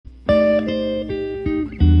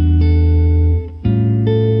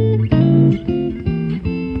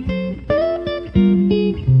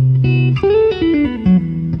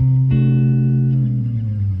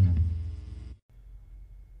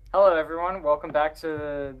welcome back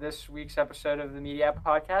to this week's episode of the Media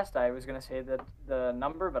Podcast. I was going to say the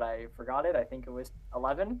number, but I forgot it. I think it was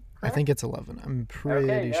 11, I think correct? it's 11. I'm Okay,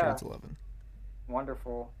 pretty sure yeah, it's 11.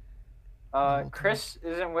 wonderful. Double check. Chris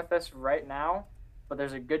isn't with us right now, but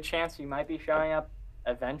there's a good chance he might be showing up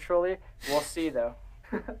eventually. We'll see, though.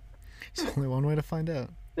 There's only one way to find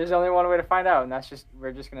out. There's only one way to find out, and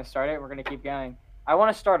we're just going to start it. We're going to keep going. I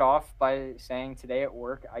want to start off by saying today at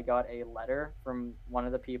work, I got a letter from one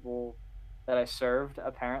of the people that I served,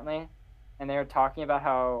 apparently, and they were talking about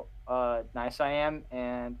how nice I am,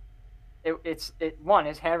 and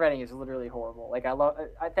his handwriting is literally horrible. Like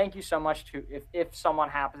I thank you so much to if someone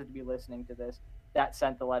happens to be listening to this that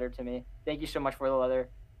sent the letter to me. Thank you so much for the letter,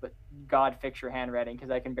 but God fix your handwriting because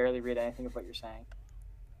I can barely read anything of what you're saying.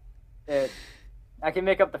 It, I can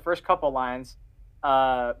make up the first couple lines.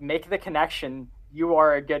 Make the connection. You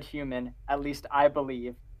are a good human. At least I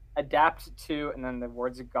believe. Adapt to, and then the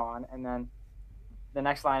words are gone. And then the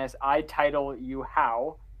next line is, I title you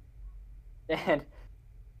how. And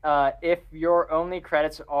if your only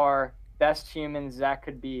credits are best humans that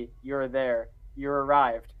could be, you're there. You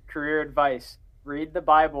arrived. Career advice. Read the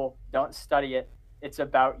Bible. Don't study it. It's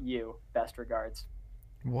about you. Best regards.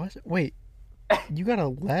 What? Wait, you got a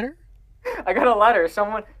letter? I got a letter.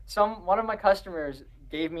 One of my customers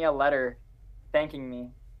gave me a letter thanking me.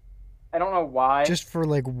 I don't know why. Just for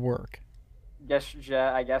like work.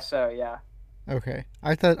 I guess so. Yeah. Okay.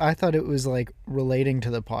 I thought it was like relating to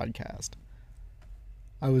the podcast.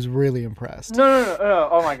 I was really impressed. No.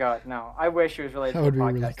 Oh my God, no. I wish it was related That to would the be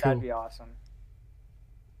podcast. really cool. That'd be awesome.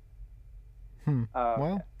 Okay.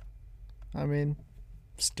 Well, I mean,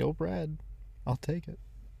 still Brad. I'll take it.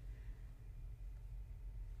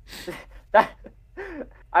 that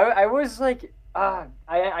I was like,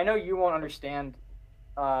 I know you won't understand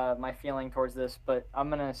my feeling towards this, but I'm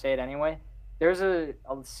gonna say it anyway. There's a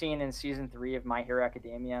scene in season 3 of My Hero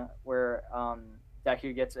Academia where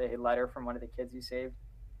Deku gets a letter from one of the kids he saved,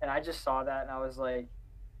 and I just saw that and I was like,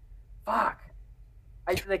 fuck.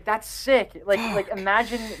 That's sick. Like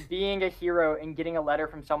imagine being a hero and getting a letter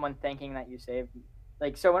from someone thanking that you saved me.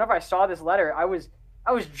 Like, so whenever I saw this letter, I was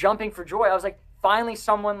jumping for joy. I was like, finally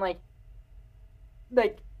someone like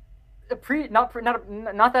not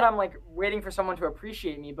that I'm like waiting for someone to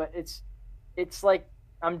appreciate me, but it's like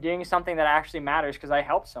I'm doing something that actually matters because I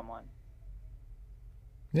helped someone.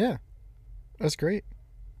 Yeah, that's great.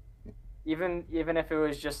 Even if it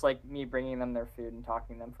was just like me bringing them their food and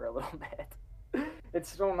talking to them for a little bit.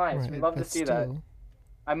 It's so nice. Right, We love to but see that. still.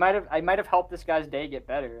 I might have helped this guy's day get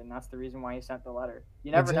better, and that's the reason why he sent the letter.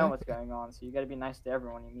 You never know what's Exactly. going on, so you got to be nice to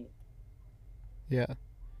everyone you meet. Yeah.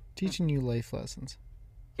 Teaching you life lessons.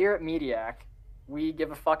 Here at Mediac, we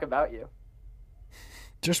give a fuck about you.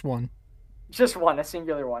 Just one. Just one, a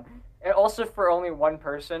singular one. And also for only one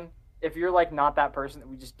person. If you're like not that person that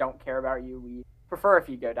we just don't care about you, we prefer if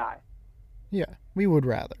you go die. Yeah, we would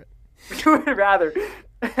rather it. We would rather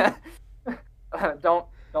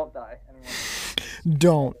don't die. Anyone.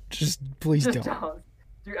 Don't. Just please Just don't. don't.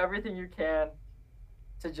 Do everything you can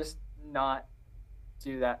to just not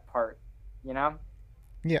do that part. You know?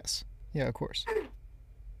 Yes. Yeah, of course.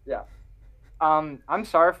 Yeah. I'm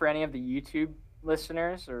sorry for any of the YouTube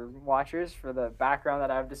listeners or watchers for the background that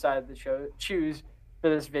I've decided to choose for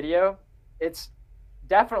this video. It's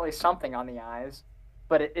definitely something on the eyes,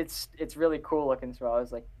 but it's really cool looking. So I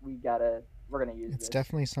was like, we're gonna use It's this.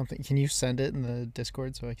 definitely something. Can you send it in the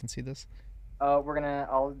Discord so I can see this?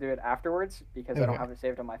 I'll do it afterwards because I don't Okay. have it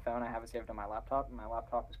saved on my phone. I have it saved on my laptop, and my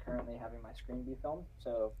laptop is currently having my screen be filmed.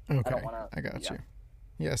 So I Okay. don't want to. I got Yeah. you.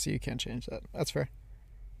 Yeah, so you can't change that. That's fair.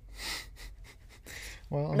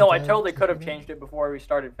 Well, I'm No, I glad totally to could hear have that. changed it before we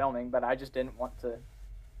started filming, but I just didn't want to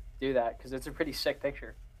do that because it's a pretty sick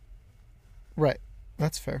picture. Right.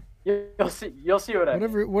 That's fair. You'll see what I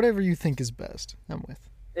mean. Whatever you think is best, I'm with.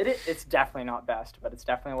 It's definitely not best, but it's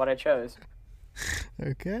definitely what I chose.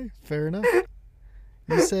 Okay, fair enough.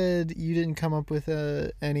 You said you didn't come up with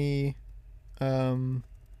any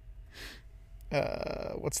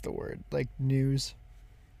what's the word? Like news.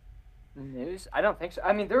 News? I don't think so.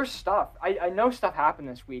 I mean, there was stuff. I know stuff happened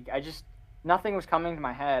this week. Nothing was coming to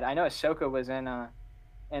my head. I know Ahsoka was in The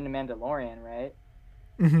Mandalorian, right?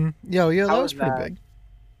 Mhm. Yeah, How that was was pretty that? big.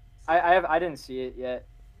 I didn't see it yet.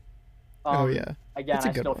 Oh yeah. Again, It's a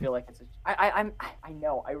I good still one. feel like I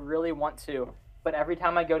know I really want to, but every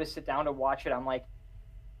time I go to sit down to watch it, I'm like,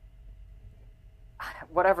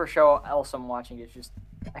 whatever show else I'm watching is just,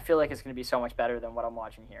 I feel like it's gonna be so much better than what I'm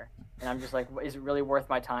watching here, and I'm just like, is it really worth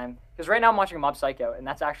my time? Because right now I'm watching Mob Psycho, and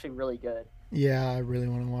that's actually really good. Yeah, I really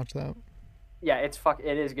want to watch that. Yeah, it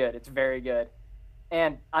is good. It's very good,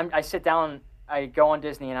 and I sit down, I go on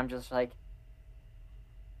Disney, and I'm just like,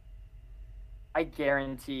 I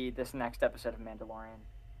guarantee this next episode of Mandalorian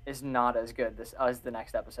is not as good this as the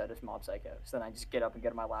next episode of Mob Psycho. So then I just get up and get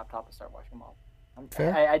on my laptop and start watching Mob.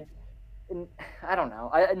 Fair. I don't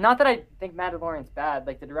know. Not that I think Mandalorian's bad.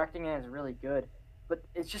 Like the directing in it is really good, but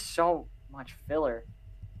it's just so much filler.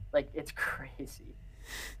 Like it's crazy.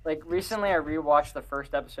 Like recently, I rewatched the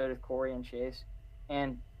first episode of Corey and Chase,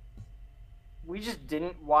 and we just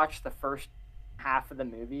didn't watch the first half of the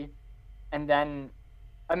movie, and then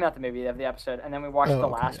I mean not the movie of the episode, and then we watched the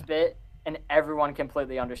last bit, and everyone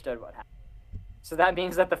completely understood what happened. So that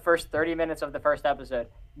means that the first 30 minutes of the first episode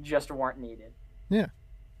just weren't needed. Yeah.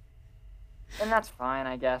 And that's fine,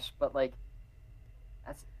 I guess, but like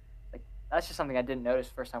that's just something I didn't notice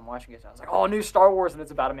the first time watching it. So I was like, "Oh, new Star Wars, and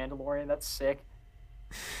it's about a Mandalorian. That's sick."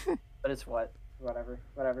 But it's whatever.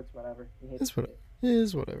 It's whatever. It's what it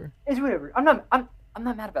is. Whatever. It's whatever. I'm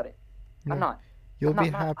not mad about it. No. I'm not. You'll be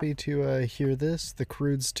happy to hear this. The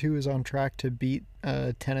Croods 2 is on track to beat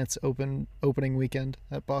Tenet's opening weekend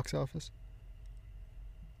at box office.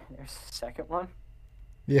 There's a second one?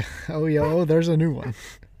 Yeah. Oh, yeah. Oh, there's a new one.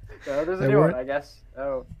 Oh, there's a new one, I guess.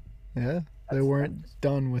 Oh. Yeah. They weren't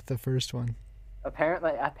done with the first one.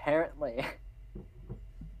 Apparently. I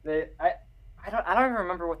don't even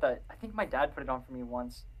remember what I think my dad put it on for me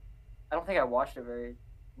once. I don't think I watched it very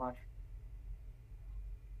much.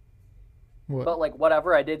 What? But like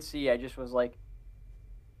whatever I did see, I just was like,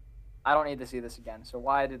 I don't need to see this again. So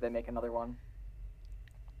why did they make another one?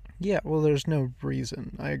 Yeah, well, there's no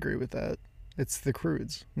reason. I agree with that. It's the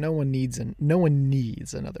Croods. No one needs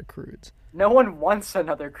another Croods. No one wants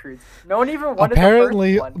another Croods. No one even wanted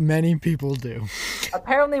Apparently, the first one. Many people do.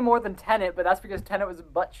 Apparently more than Tenet, but that's because Tenet was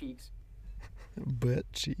butt cheeks.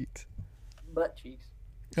 Butt cheeks. Butt cheeks.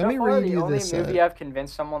 Let me read you this. The only movie I've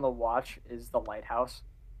convinced someone to watch is The Lighthouse.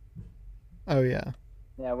 Oh, yeah.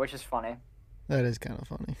 Yeah, which is funny. That is kind of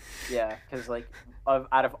funny. Yeah, because, like,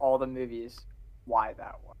 out of all the movies, why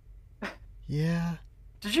that one? Yeah.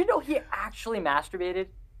 Did you know he actually masturbated?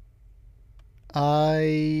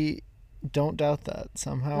 I don't doubt that.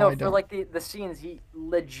 Somehow no, I don't. for, like, the scenes, he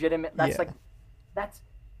legitimate... That's...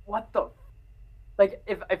 What the... Like,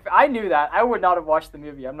 if I knew that, I would not have watched the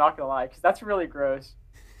movie. I'm not gonna lie, because that's really gross.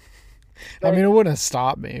 Like, I mean, it wouldn't have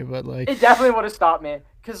stopped me, but, like... It definitely would have stopped me,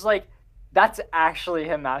 because, like, that's actually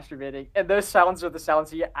him masturbating. And those sounds are the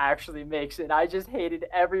sounds he actually makes. And I just hated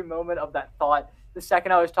every moment of that thought. The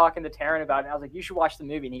second I was talking to Taryn about it, I was like, you should watch the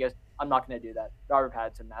movie. And he goes, I'm not going to do that. Robert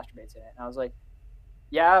Pattinson masturbates in it. And I was like,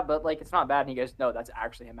 yeah, but, like, it's not bad. And he goes, no, that's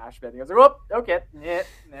actually him masturbating. I was like, whoop, okay.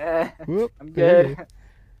 Whoop, I'm good. Hey.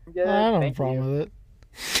 I'm good. I don't have a problem with it.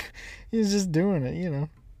 He's just doing it, you know.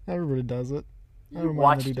 Everybody does it. I don't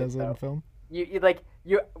mind that he does it in film.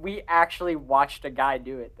 We actually watched a guy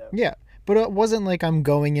do it, though. Yeah. But it wasn't like I'm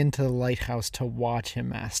going into the lighthouse to watch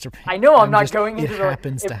him masturbate. I know I'm not going into it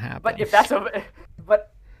happens to happen. But if that's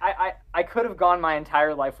but I could have gone my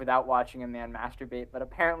entire life without watching a man masturbate, but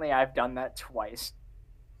apparently I've done that twice.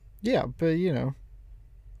 Yeah, but you know,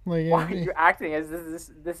 like why are you acting as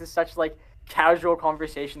this is such like casual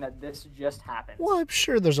conversation that this just happened? Well, I'm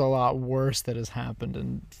sure there's a lot worse that has happened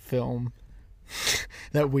in film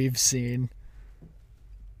that we've seen.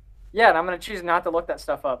 Yeah, and I'm gonna choose not to look that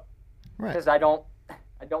stuff up. Right. Because I don't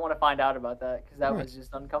want to find out about that because that was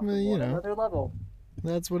just uncomfortable well, on another level.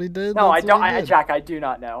 That's what he did. No, I don't. Jack, I do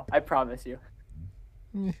not know. I promise you.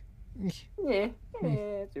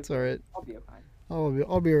 It's all right. I'll be fine.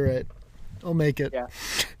 I'll be all right. I'll make it. Yeah.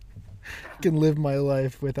 I can live my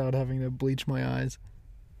life without having to bleach my eyes.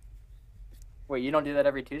 Wait, you don't do that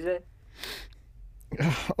every Tuesday?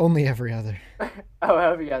 Only every other. Oh,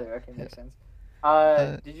 every other. Okay, makes sense.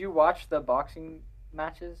 Did you watch the boxing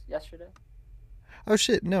matches yesterday? Oh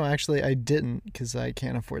shit, no, actually I didn't because I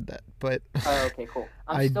can't afford that. But oh, okay, cool.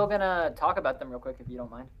 I'm still gonna talk about them real quick if you don't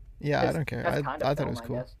mind. Yeah, I don't care. I thought it was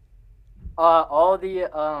cool. All of the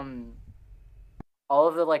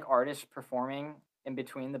like artists performing in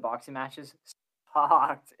between the boxing matches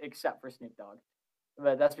sucked except for Snoop Dogg.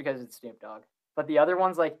 But that's because it's Snoop Dogg. But the other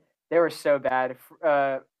ones, like, they were so bad.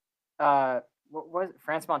 What was it?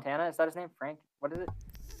 France Montana? Is that his name? Frank? What is it?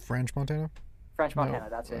 French Montana? French Montana,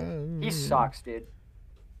 that's it. He sucks, dude.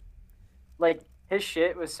 Like, his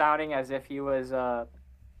shit was sounding as if he was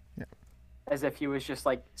as if he was just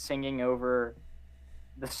like singing over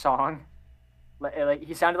the song. Like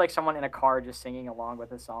he sounded like someone in a car just singing along with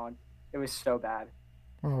the song. It was so bad.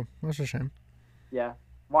 Oh, that's a shame. Yeah.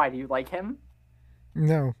 Why, do you like him?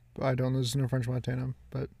 No, I don't listen to French Montana,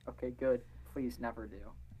 but okay, good. Please never do.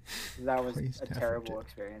 That was a terrible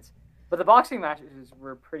experience. But the boxing matches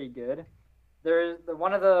were pretty good.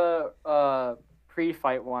 One of the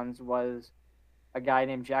pre-fight ones was a guy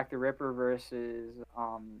named Jack the Ripper versus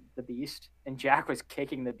the Beast, and Jack was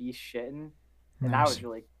kicking the Beast shitting, and Nice.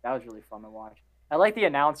 that was really fun to watch. I like the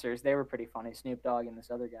announcers; they were pretty funny. Snoop Dogg and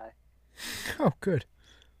this other guy. Oh, good.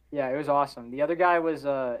 Yeah, it was awesome. The other guy was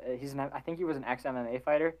I think he was an ex MMA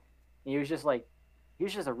fighter. He was just like he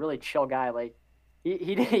was just a really chill guy. Like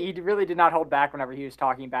he really did not hold back whenever he was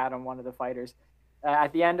talking bad on one of the fighters.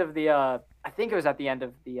 At the end of the I think it was at the end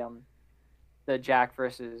of the Jack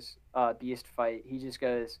versus Beast fight, he just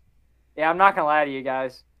goes, "Yeah, I'm not gonna lie to you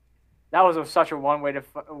guys. That was such a one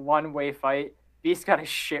way fight. Beast got his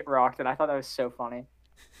shit rocked, and I thought that was so funny.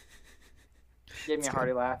 Gave me It's a good.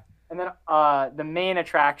 hearty laugh. And then the main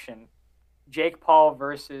attraction, Jake Paul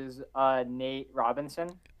versus Nate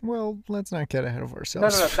Robinson. Well, let's not get ahead of No,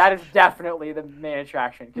 no, no. ourselves. That is definitely the main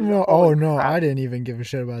attraction. Cause No, oh holy no, crap. I didn't even give a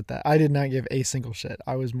shit about that. I did not give a single shit.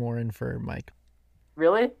 I was more in for Mike.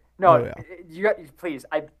 Really? Oh No, yeah. you got, please.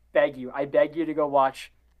 I beg you to go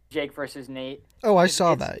watch Jake versus Nate. Oh, I It,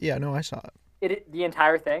 saw it's that. Yeah, no, I saw it. the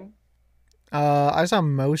entire thing. I saw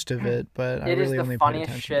most of it, but I It is really the only paid funniest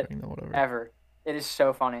attention shit during the whatever. ever. It is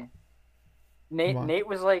so funny. Why? Nate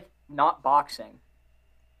was like not boxing.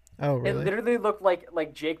 Oh, It really? literally looked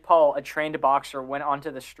like Jake Paul, a trained boxer, went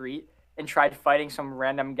onto the street and tried fighting some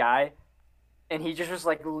random guy, and he just was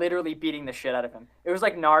like literally beating the shit out of him. It was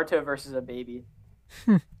like Naruto versus a baby.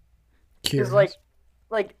 Because Curious.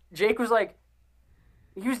 like Jake was like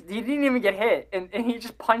he didn't even get hit, and he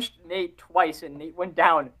just punched Nate twice, and Nate went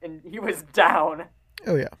down, and he was down.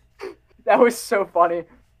 Oh yeah. That was so funny.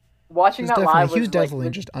 Watching that live He was was like definitely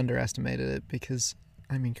just underestimated it because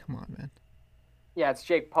I mean, come on, man. yeah, it's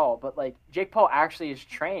Jake Paul, but like Jake Paul actually is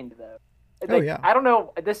trained though. Oh Like yeah. I don't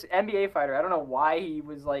know this NBA fighter. I don't know why he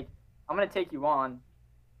was like, I'm gonna take you on,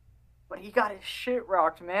 but he got his shit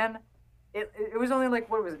rocked, man. It was only like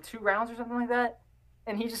what was it, 2 rounds or something like that,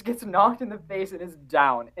 and he just gets knocked in the face and is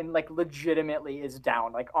down, and like legitimately is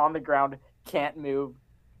down, like on the ground, can't move.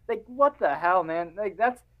 Like what the hell, man? Like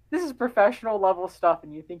this is professional level stuff,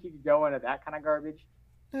 and you think you could go into that kind of garbage?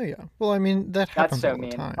 Oh yeah. Well, I mean, that That's happens so all the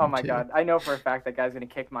mean. Oh time my too. god, I know for a fact that guy's gonna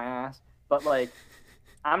kick my ass, but like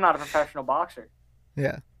I'm not a professional boxer.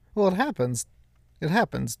 Yeah. Well, it happens. It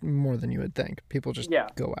happens more than you would think. People just Yeah,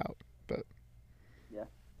 go out, but yeah,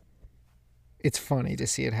 it's funny to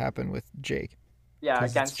see it happen with Jake yeah.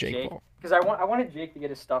 because it's Against Jake Jake, Paul. because I wanted Jake to get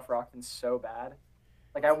his stuff rocked in so bad.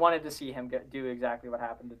 Like I wanted to see him do exactly what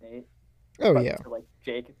happened to Nate, Oh but yeah. to like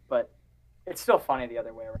Jake. But it's still funny the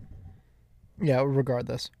other way around. Yeah.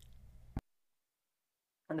 Regardless.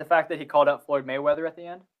 And the fact that he called out Floyd Mayweather at the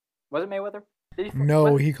end. Was it Mayweather? Did he? No,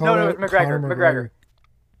 What? he No, called no, it out was Conor McGregor. McGregor. McGregor.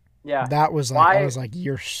 Yeah. That was like I Why? was like,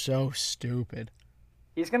 you're so stupid.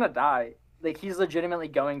 He's gonna die. Like he's legitimately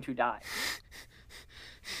going to die.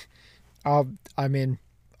 I mean,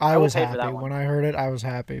 I I will was pay for happy that one. when I heard it. I was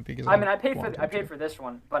happy because I mean, wanted I him paid to. for this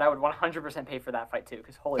one, but I would 100% pay for that fight too.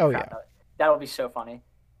 Because holy Oh crap, yeah. that will be so funny.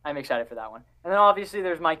 I'm excited for that one. And then obviously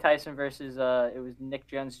there's Mike Tyson versus it was Nick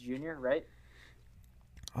Jones Jr. Right?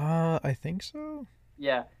 I think so.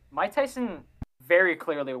 Yeah, Mike Tyson very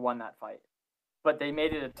clearly won that fight, but they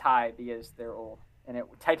made it a tie because they're old, and it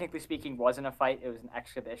technically speaking wasn't a fight; it was an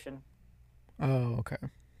exhibition Oh okay.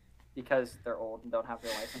 because they're old and don't have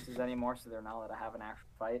their licenses anymore, so they're not allowed to have an actual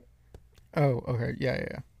fight. Oh okay. Yeah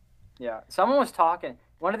yeah. Yeah, someone was talking.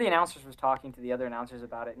 One of the announcers was talking to the other announcers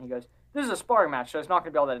about it, and he goes, "This is a sparring match, so it's not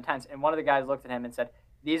going to be all that intense." And one of the guys looked at him and said,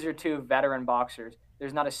 "These are two veteran boxers.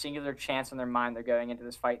 There's not a singular chance in their mind they're going into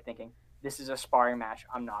this fight thinking this is a sparring match.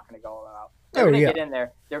 I'm not going to go all out. They're Oh going to yeah. get in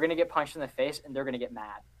there. They're going to get punched in the face, and they're going to get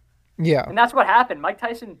mad." Yeah. And that's what happened. Mike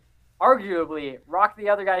Tyson arguably rocked the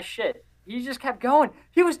other guy's shit. He just kept going.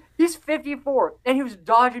 He's 54 and he was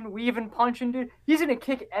dodging, weaving, punching, dude. He's gonna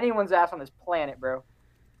kick anyone's ass on this planet, bro.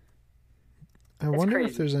 I It's wonder if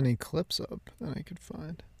crazy. there's any clips up that I could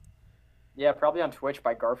find. Yeah, probably on Twitch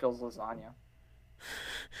by Garfield's Lasagna.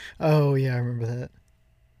 Oh yeah, I remember that.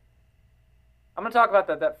 I'm gonna talk about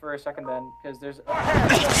that for a second then, because there's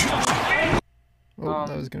Oh,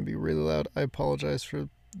 that was um gonna be really loud. I apologize for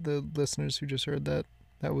the listeners who just heard that.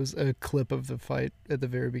 That was a clip of the fight at the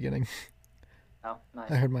very beginning. oh I nice.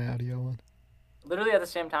 heard my audio on. Literally at the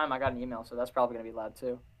same time I got an email, so that's probably gonna be loud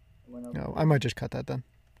too. No, I might just cut that then.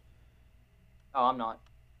 Oh, I'm not.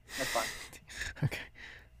 That's fine. Okay.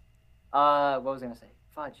 What was I gonna say?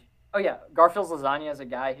 Fudge. Oh yeah, Garfield's Lasagna is a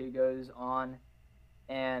guy who goes on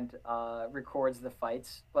and records the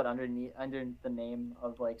fights, but under the name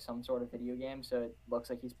of like some sort of video game. So it looks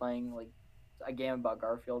like he's playing like a game about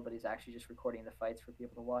Garfield, but he's actually just recording the fights for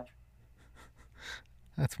people to watch.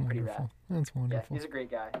 That's Pretty rad. wonderful. That's Yeah, wonderful. he's a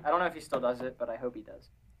great guy. I don't know if he still does it, but I hope he does.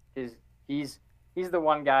 Because he's the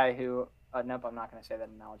one guy who Nope, I'm not gonna say that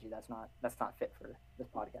analogy. That's not fit for this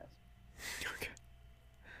podcast. Okay.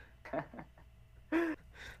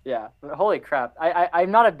 Yeah, but holy crap! I'm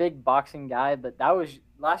not a big boxing guy, but that was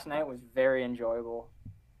last night was very enjoyable.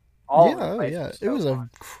 All Yeah, of the oh fights yeah. were It so was fun.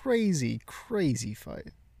 a crazy, crazy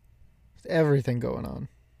fight. Everything going on.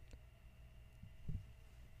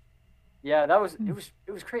 Yeah, that was Hmm.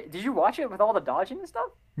 it was crazy. Did you watch it with all the dodging and stuff?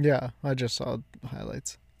 Yeah, I just saw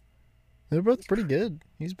highlights. They're both It's pretty good.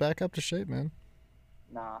 He's back up to shape, man.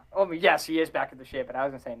 Nah. Oh, I mean, yes, he is back in the shape, but I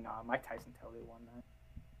was gonna say nah. Mike Tyson totally won that.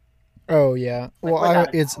 Oh yeah. Like Well,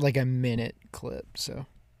 without a it's doubt. like a minute clip, so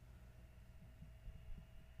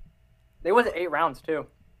They was 8 rounds too.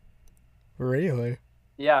 really.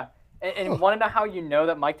 Yeah, and Huh. want to know how you know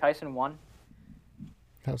that Mike Tyson won?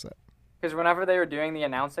 How's that? Because whenever they were doing the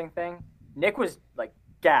announcing thing, Nick was like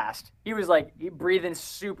gassed. He was like he breathing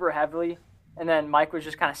super heavily, and then Mike was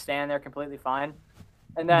just kind of standing there completely fine.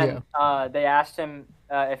 And Yeah. then they asked him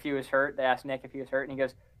if he was hurt. They asked Nick if he was hurt, and he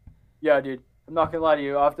goes, "Yeah, dude. I'm not gonna lie to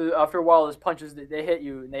you. After a while, those punches they hit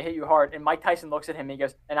you and they hit you hard." And Mike Tyson looks at him. And he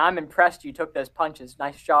goes, "And I'm impressed you took those punches.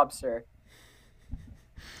 Nice job, sir."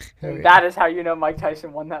 Oh And yeah. that is how you know Mike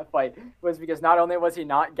Tyson won that fight, was because not only was he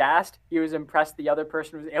not gassed, he was impressed the other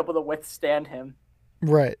person was able to withstand him.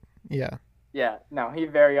 Right. Yeah. Yeah, no, he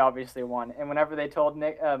very obviously won. And whenever they told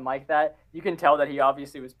Mike that, you can tell that he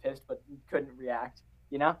obviously was pissed, but couldn't react.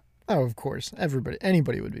 You know? Oh, of course.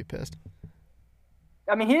 Anybody would be pissed.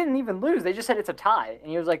 I mean, he didn't even lose. They just said it's a tie,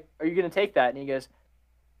 and he was like, "Are you gonna take that?" And he goes,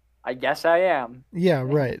 "I guess I am." Yeah.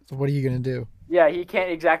 Right. What are you gonna do? Yeah, he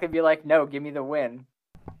can't exactly be like, "No, give me the win,"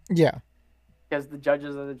 Yeah. because the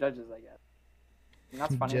judges are the judges, I guess. And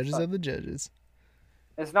that's funny as Judges fuck. are the judges.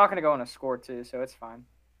 It's not gonna go on a score too, so it's fine.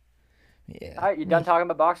 Yeah. All right, you done talking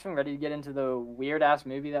about boxing? Ready to get into the weird ass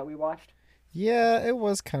movie that we watched? Yeah. It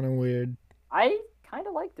was kind of weird. I kind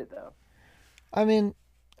of liked it though. I mean,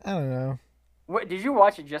 I don't know. What did you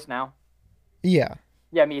watch it just now? Yeah.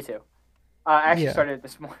 Yeah, me too. I actually Yeah. started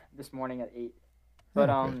it this morning at 8. Oh, But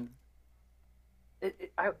okay.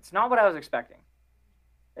 it's not what I was expecting.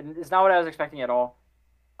 And it's not what I was expecting at all.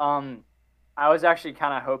 Um, I was actually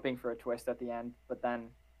kind of hoping for a twist at the end, but then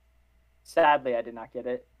sadly I did not get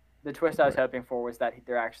it. The twist I was Right. hoping for was that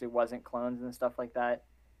there actually wasn't clones and stuff like that,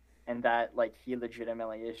 and that like he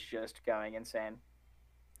legitimately is just going insane.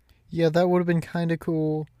 Yeah, that would have been kind of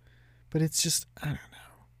cool, but it's just I don't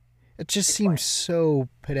know. It just seems Explain. so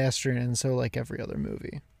pedestrian and so like every other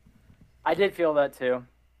movie. I did feel that too.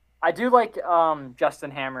 I do like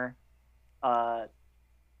Justin Hammer. Uh,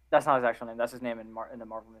 that's not his actual name. That's his name in the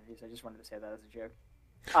Marvel movies. I just wanted to say that as a joke.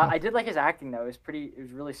 I did like his acting though. It was pretty. It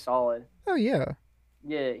was really solid. Oh yeah.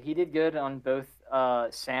 Yeah, he did good on both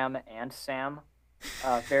Sam and Sam.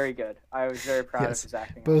 Very good. I was very proud of Yes. his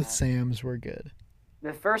acting on Both that. Sams were good.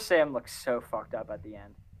 The first Sam looked so fucked up at the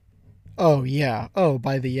end. Oh yeah. Oh,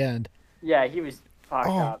 by the end. Yeah, he was fucked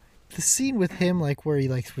Oh, up. the scene with him like where he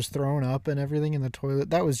like was thrown up and everything in the toilet.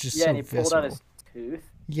 That was just Yeah, so and he pulled out visceral. his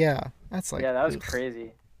tooth. Yeah. That's like Yeah, that was ugh.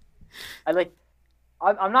 crazy. I like.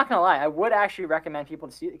 I'm not gonna lie. I would actually recommend people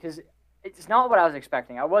to see it because it's not what I was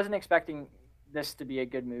expecting. I wasn't expecting this to be a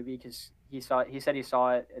good movie because he said he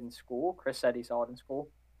saw it in school. Chris said he saw it in school.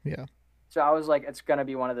 Yeah. So I was like, it's gonna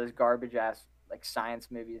be one of those garbage ass like science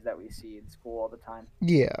movies that we see in school all the time.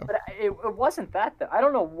 Yeah. But it wasn't that though. I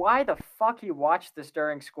don't know why the fuck he watched this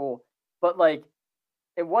during school, but like,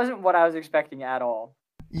 it wasn't what I was expecting at all.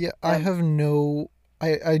 Yeah, I And have no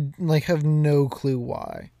I like have no clue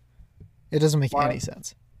why. It doesn't make why any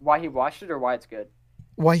sense. why he watched it or why it's good.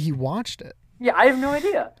 Why he watched it. Yeah, I have no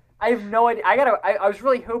idea. I have no idea. I was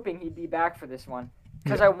really hoping he'd be back for this one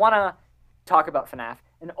because Yeah. I want to talk about FNAF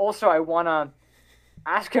and also I want to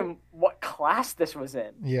ask him what class this was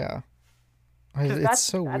in Yeah. because It's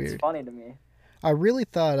so that's weird. funny to me. I really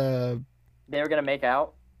thought They were gonna make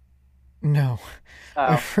out. no.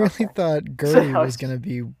 I Oh, really okay. thought So Gertie I was was, gonna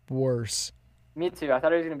be worse. me too. I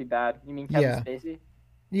thought it was gonna be bad. You mean Kevin Yeah. Spacey?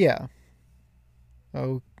 Yeah.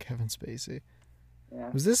 Oh, Kevin Spacey. Yeah.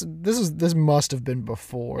 Was this must have been It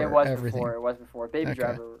before was everything. before. It was before. Baby Okay.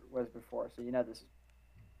 Driver was before. So you know this is.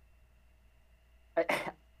 I,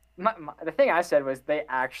 the thing I said was they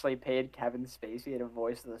actually paid Kevin Spacey to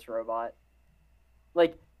voice this robot,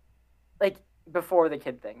 like, like before the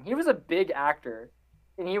kid thing. He was a big actor,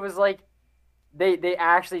 and he was like, they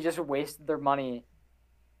actually just wasted their money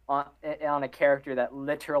on a character that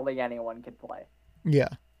literally anyone could play. Yeah.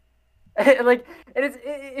 Like, and it's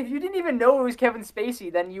if you didn't even know it was Kevin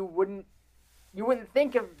Spacey, then you wouldn't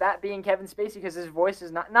think of that being Kevin Spacey because his voice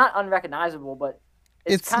is not unrecognizable, but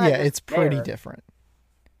it's kind of Yeah, just it's pretty there. different.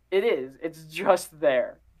 It is. It's just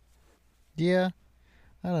there. Yeah.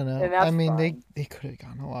 I don't know. and I that's mean, fine. they could have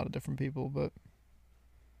gotten a lot of different people, but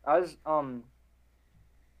I was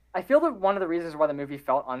I feel that one of the reasons why the movie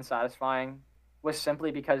felt unsatisfying was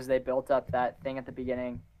simply because they built up that thing at the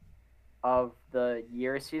beginning of the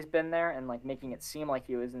years he's been there and like making it seem like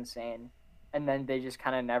he was insane, and then they just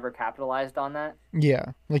kind of never capitalized on that. yeah,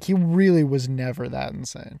 like he really was never that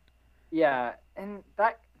insane. Yeah, and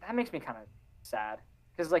that makes me kind of sad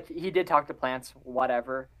because like he did talk to plants,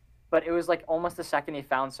 whatever, but it was like almost the second he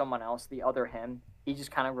found someone else, the other him, he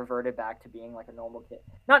just kind of reverted back to being like a normal kid.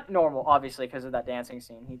 Not normal, obviously, because of that dancing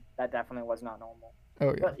scene. He that definitely was not normal. Oh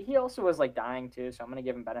yeah, But he also was like dying too, so I'm gonna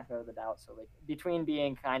give him benefit of the doubt. So like between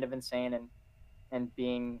being kind of insane and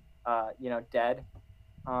being dead,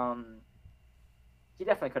 um, he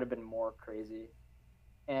definitely could have been more crazy.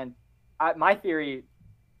 And my theory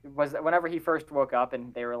was that whenever he first woke up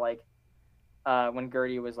and they were like, when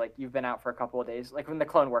Gertie was like, "You've been out for a couple of days," like when the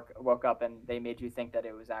clone woke up and they made you think that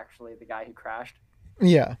it was actually the guy who crashed.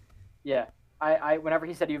 yeah, Yeah, I whenever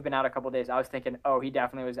he said you've been out a couple of days, I was thinking, oh, he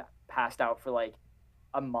definitely was passed out for like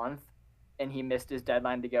a month, and he missed his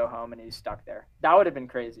deadline to go home, and he's stuck there. That would have been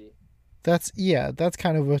crazy. that's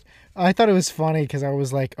kind of what I thought. It was funny because I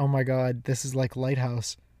was like, oh my god, this is like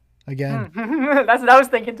Lighthouse again. That's what I was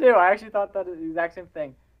thinking too. I actually thought that the exact same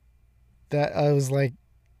thing. That I was like,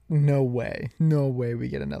 no way, no way we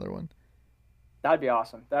get another one. That'd be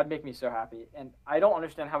awesome. That'd make me so happy. And I don't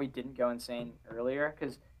understand how he didn't go insane earlier,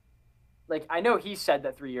 because like I know he said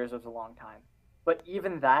that 3 years was a long time, but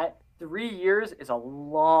even that 3 years is a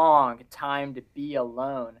long time to be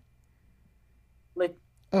alone. Like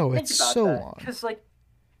Oh, think it's about so that, long. because like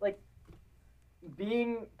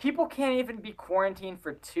being people can't even be quarantined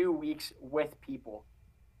for 2 weeks with people.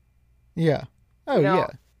 Yeah. Oh You yeah. know,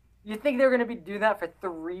 you think they're gonna be do that for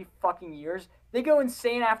 3 fucking years? They go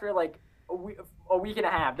insane after like a week and a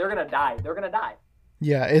half. They're gonna die. They're gonna die.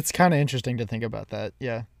 Yeah, it's kind of interesting to think about that.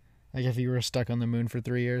 Yeah. Like if you were stuck on the moon for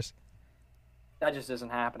 3 years. That just isn't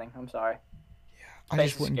happening. I'm sorry. I Space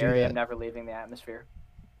just is wouldn't do scary. I'm that. never leaving the atmosphere.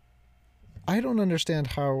 I don't understand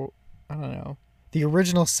how. I don't know. The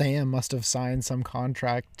original Sam must have signed some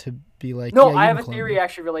contract to be like, No, yeah, I you have can a clone theory me.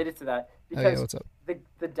 actually related to that Oh yeah, because what's up?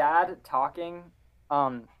 the dad talking,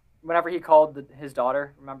 um, whenever he called his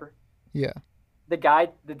daughter, remember Yeah, the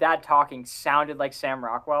dad talking sounded like Sam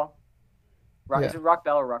Rockwell. yeah. Is it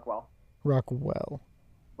Rockbell or Rockwell? Rockwell.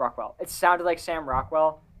 Rockwell. It sounded like Sam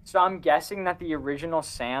Rockwell. So I'm guessing that the original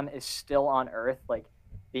Sam is still on Earth, like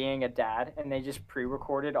being a dad, and they just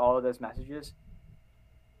pre-recorded all of those messages.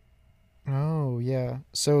 Oh yeah.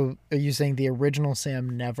 So are you saying the original Sam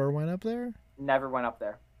never went up there? Never went up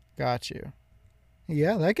there. Got you.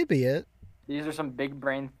 Yeah, that could be it. These are some big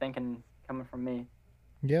brain thinking coming from me.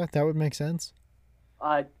 Yeah, that would make sense.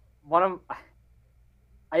 Uh, one of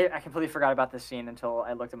I completely forgot about this scene until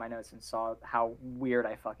I looked at my notes and saw how weird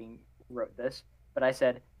I fucking wrote this. But I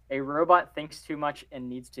said a robot thinks too much and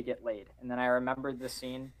needs to get laid, and then I remembered the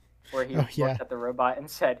scene where he Oh yeah, looked at the robot and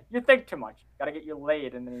said, "You think too much. Gotta get you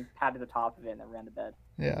laid." And then he patted the top of it and then ran to bed.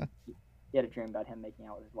 yeah. He had a dream about him making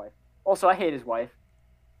out with his wife. Also, I hate his wife.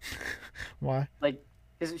 Why? Like,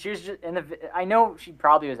 because she was just in the. I know she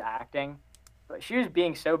probably was acting, but she was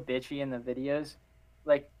being so bitchy in the videos.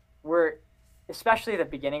 Like, where, especially at the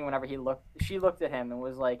beginning, whenever she looked at him and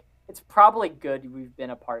was like, "It's probably good we've been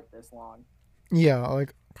apart this long." Yeah,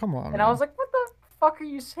 like come on, And I man. was like, "What the fuck are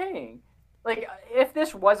you saying?" Like, if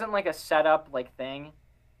this wasn't like a setup like thing,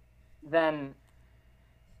 then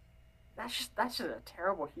that's just a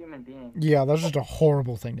terrible human being. Yeah, that's just a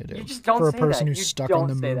horrible thing to You do just don't for a say person that. who's You stuck on don't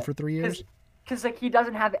the say moon that for 3 years. because like he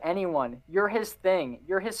doesn't have anyone. You're his thing.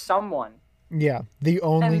 You're his someone. Yeah, the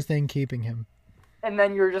only And thing keeping him. and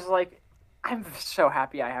then you're just like, I'm so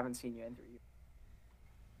happy I haven't seen you in 3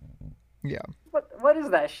 years. Yeah, What is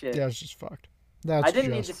that shit? that's just fucked. I That's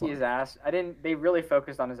didn't need to just see fucked. his ass. I didn't. They really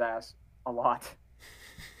focused on his ass a lot.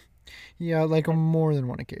 Yeah, like on And, more than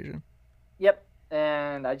one occasion. yep.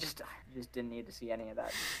 And I just didn't need to see any of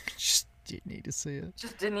that. Just didn't need to see it.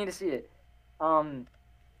 Just didn't need to see it. Um,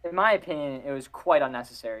 in my opinion, it was quite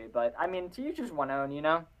unnecessary. But I mean, to each his one own, you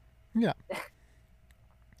know. Yeah,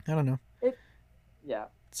 I don't know. It. Yeah.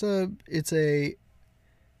 It's a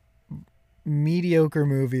mediocre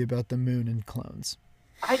movie about the moon and clones.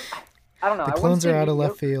 I. I don't know. The I wouldn't clones say are out of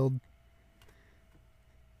left mediocre field.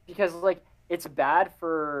 because like it's bad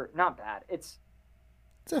for not bad. It's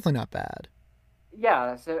It's definitely not bad.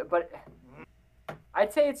 yeah. So, but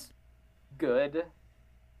I'd say it's good.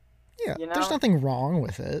 Yeah, You there's know. nothing wrong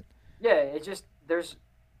with it. Yeah. It just there's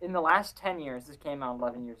in the last 10 years. This came out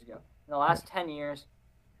 11 years ago. In the Yeah. last 10 years,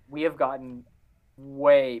 we have gotten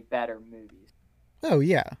way better movies. Oh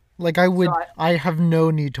yeah, Like So I have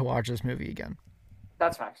no need to watch this movie again.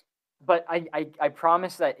 that's facts. But I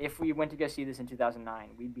promise that if we went to go see this in 2009,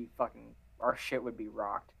 we'd be fucking our shit would be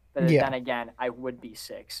rocked. But Yeah, then again, I would be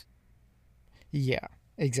 6. yeah,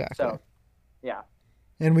 exactly. So yeah,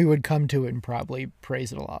 And we would come to it and probably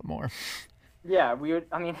praise it a lot more. yeah, we would.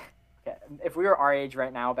 I mean, okay, if we were our age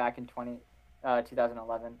right now, back in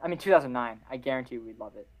 2011, I mean 2009, I guarantee we'd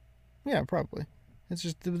love it. Yeah, probably. It's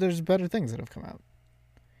just there's better things that have come out.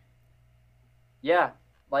 Yeah,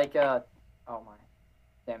 like oh my,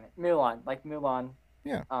 damn it, Mulan, like Mulan,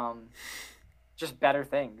 Yeah, um, just better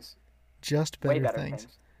things, just way better better things.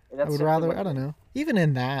 things. I That's would simply rather, what I it don't is. know. Even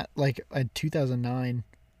in that, like in 2009,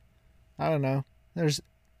 I don't know. There's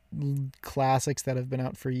classics that have been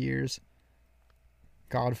out for years.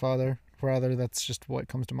 Godfather, rather, that's just what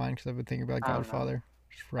comes to mind because I've been thinking about I don't know. Godfather.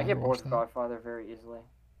 Just I rather get bored watch of that. Godfather very easily.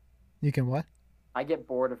 You can what? I get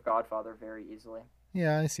bored of Godfather very easily.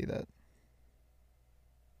 Yeah, I see that.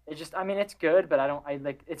 It just, I mean, it's good, but I don't. I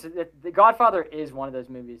like the Godfather is one of those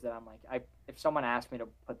movies that I'm like, if someone asked me to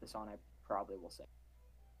put this on, I probably will say.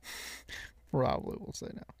 Probably will say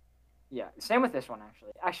no. Yeah, same with this one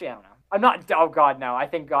actually. Actually, I don't know. I'm not. Oh God, no. I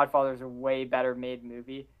think Godfather is a way better made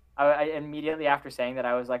movie. I immediately after saying that,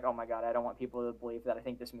 I was like, oh my God, I don't want people to believe that I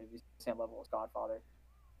think this movie is the same level as Godfather.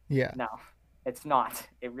 Yeah. No, it's not.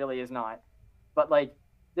 It really is not. But like,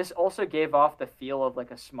 this also gave off the feel of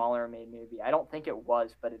like a smaller made movie. I don't think it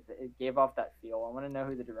was, but it gave off that feel. I want to know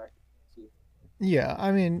who the director is. Yeah,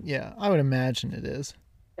 I mean, yeah, I would imagine it is.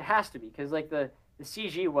 It has to be because like the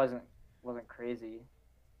CG wasn't crazy.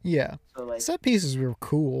 Yeah. So like, Set pieces were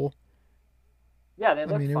cool. yeah, they I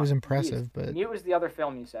looked mean, it was fun. Mute. impressive, but Mute was the other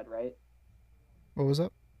film you said, right? what was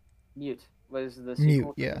up? Mute was the Mute,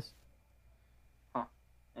 sequel to yeah. this. Huh.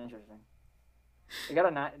 Interesting. It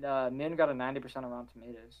got Min got a 90% on Rotten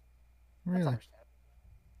Tomatoes. That's Really? understandable.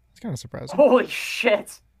 It's kind of surprising. Holy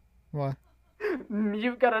shit! Why?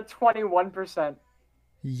 Mute got a 21%.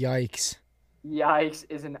 Yikes. Yikes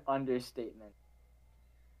is an understatement.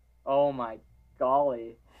 Oh my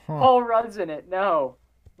golly. Huh. Paul Rudd's in it. No,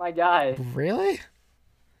 my guy. Really?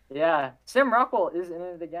 Yeah, Sam Rockwell is in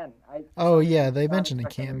it again. I for Oh, some reason yeah, did they not mentioned a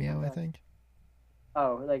expect him to come cameo, I back. think.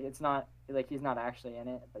 Oh, like it's not like he's not actually in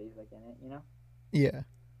it, but he's like in it. You know? Yeah.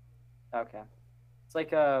 Okay. It's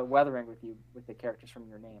like Weathering with you with the characters from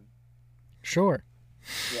Your Name. Sure.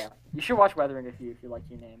 Yeah, you should watch Weathering if you like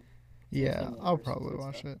Your Name. Yeah, Jamie Lee I'll Curtis, it's probably good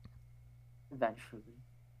watch stuff. it. Eventually.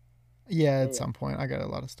 Yeah, Yeah, at yeah. some point. I got a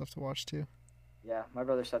lot of stuff to watch too. Yeah, my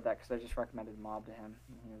brother said that because I just recommended Mob to him,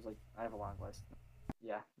 and he was like, "I have a long list."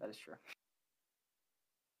 Yeah, that is true.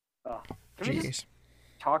 Oh, can we just Jeez.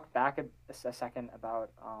 talk back a second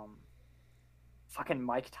about fucking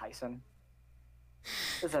Mike Tyson?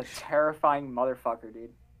 This is a terrifying motherfucker,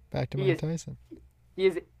 dude. Back to He Mike is. Tyson. He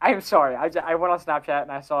is. I'm sorry. I went on Snapchat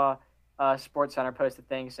and I saw Sports Center post a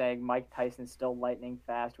thing saying Mike Tyson's still lightning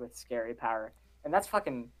fast with scary power, and that's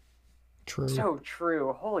fucking True. so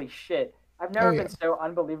true. Holy shit! I've Oh, never yeah. been so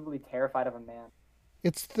unbelievably terrified of a man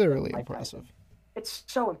It's than thoroughly Mike Tyson. impressive. It's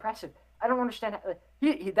so impressive. I don't understand. How,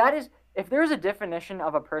 he that is. If there's a definition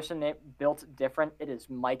of a person built different, it is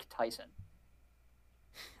Mike Tyson.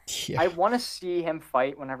 Yeah. I want to see him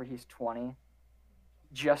fight whenever he's 20,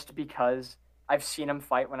 just because I've seen him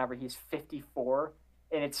fight whenever he's 54,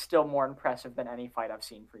 and it's still more impressive than any fight I've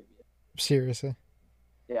seen previous. Seriously.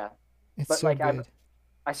 Yeah, It's but so like good.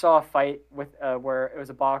 I saw a fight with where it was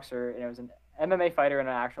a boxer and it was an MMA fighter and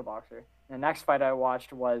an actual boxer. And the next fight I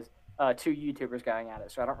watched was two YouTubers going at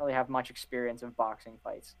it, so I don't really have much experience of boxing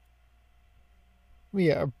fights.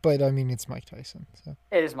 Yeah, but I mean, it's Mike Tyson. So.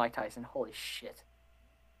 It is Mike Tyson. Holy shit.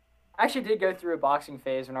 I actually did go through a boxing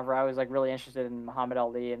phase whenever I was like really interested in Muhammad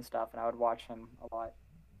Ali and stuff, and I would watch him a lot.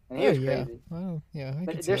 And he Oh, was yeah. crazy. Well, yeah, I can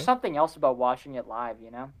But see there's it. something else about watching it live,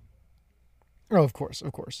 you know? Oh, of course,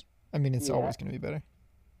 of course. I mean, it's Yeah. always going to be better.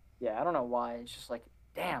 Yeah, I don't know why. It's just like,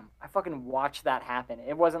 damn, I fucking watched that happen.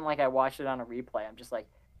 It wasn't like I watched it on a replay. I'm just like,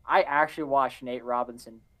 I actually watched Nate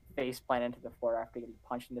Robinson face plant into the floor after getting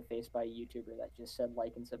punched in the face by a YouTuber that just said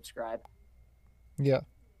like and subscribe. Yeah.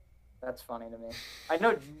 That's funny to me. I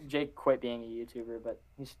know Jake quit being a YouTuber, but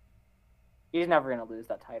he's never gonna lose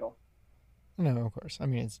that title. No, of course. I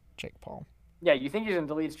mean, it's Jake Paul. Yeah, you think he's gonna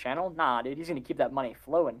delete his channel? Nah, dude, he's gonna keep that money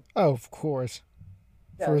flowing. Oh, of course.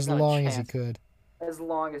 Yeah, For there's as not a long as he chance. could. As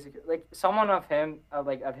long as he could. Like someone of him,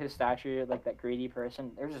 like of his stature, like that greedy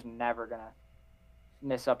person, they're just never gonna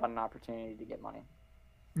miss up on an opportunity to get money.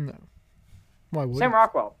 No. Why would Sam he?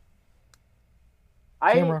 Rockwell.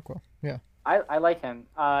 Sam I Rockwell. Yeah. I like him.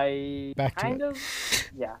 I Back to kind it. of,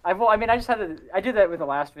 yeah. I mean, I just had to. I did that with the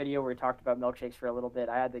last video where we talked about milkshakes for a little bit.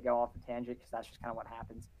 I had to go off a tangent because that's just kind of what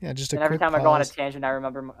happens. Yeah, just a And every quick time I go on a pause. tangent, I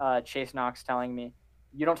remember Chase Knox telling me,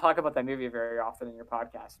 "You don't talk about that movie very often in your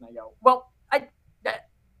podcast." And I go, "Well, I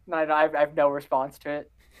have no response to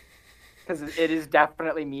it because it is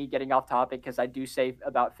definitely me getting off topic because I do say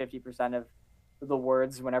about 50% of the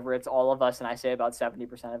words whenever it's all of us, and I say about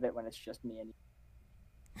 70% of it when it's just me and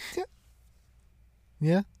you."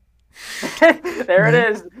 Yeah. There it Yeah.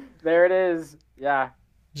 is. There it is. Yeah.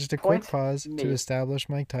 Just a quick Point pause to me. establish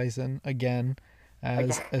Mike Tyson again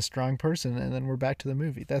as Again, a strong person, and then we're back to the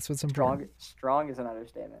movie. That's what's important. strong is an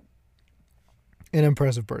understatement. An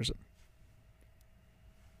impressive person.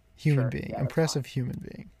 Human Sure. being. Yeah, that's fine. Impressive human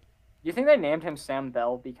being. Do you think they named him Sam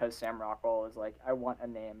Bell because Sam Rockwell is like, I want a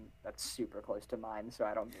name that's super close to mine, so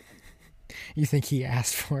I don't give him. You think he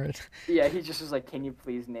asked for it? Yeah, he just was like, can you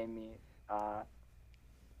please name me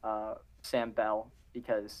Sam Bell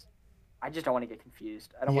because I just don't want to get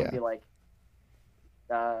confused. I don't want to Yeah. be like,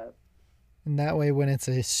 uh, And that way, when it's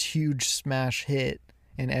a huge smash hit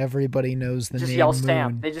and everybody knows the just name yell Moon.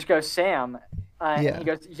 Sam. They just go Sam, and Yeah. he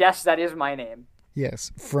goes, yes, that is my name.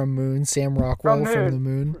 Yes, from Moon. Sam Rockwell from the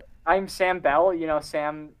Moon. I'm Sam Bell,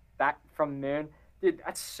 Sam back from Moon. Dude,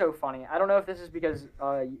 that's so funny. I don't know if this is because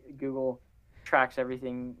Google tracks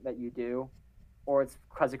everything that you do or it's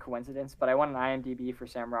because of coincidence, but I went on IMDb for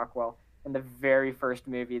Sam Rockwell, and the very first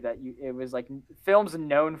movie it was like films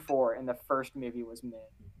known for, and the first movie was Moon.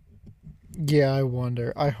 Yeah, I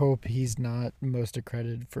wonder. I hope he's not most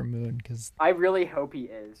accredited for Moon because I really hope he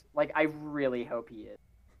is. Like, I really hope he is.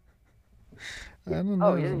 I don't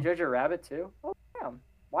Oh, he's in know. Jojo Rabbit too? Oh, damn.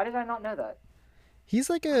 Why did I not know that? He's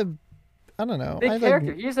like a, I don't know. I Big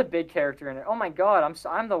character. like. He's a big character in it. Oh my god,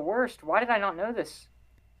 I'm the worst. Why did I not know this?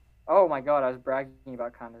 Oh my god, I was bragging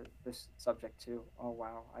about kind of this subject too. Oh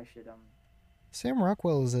wow, I should Sam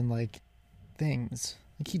Rockwell is in like things.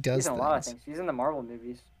 Like he He's does in a lot of things. things. He's in the Marvel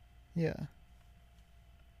movies. Yeah.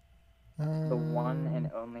 The one and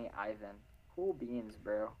only Ivan. Cool beans,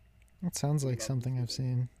 bro. That sounds like Love something this I've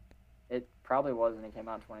movie. seen. It probably was when it came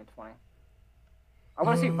out in 2020. I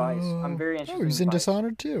want to see Vice. I'm very Oh, interested he's in in Vice.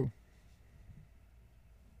 Dishonored too.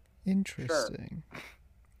 Sure. Interesting.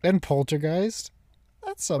 And Poltergeist.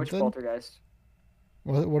 That's Which something. Poltergeist?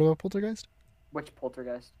 What about Poltergeist? Which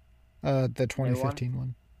Poltergeist? The 2015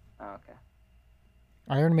 one. Oh, okay.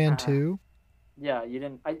 Iron Man Uh, 2. Yeah, you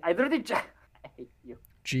didn't. I literally. I hate you.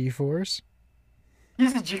 G-Force.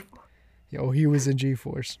 He's a G. Oh, he was in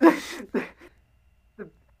G-Force. the,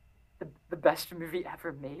 the best movie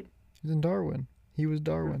ever made. He was in Darwin. He was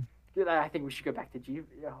Darwin. Dude, I think we should go back to G.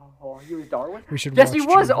 Oh, he was Darwin. We should Yes, watch he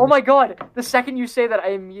was. G-Force. Oh my god! The second you say that,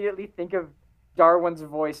 I immediately think of Darwin's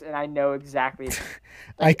voice, and I know exactly.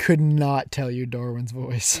 I could not tell you Darwin's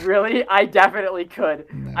voice. Really, I definitely could.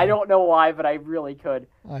 No, I don't know why, but I really could.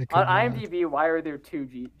 I could On not. IMDb, why are there two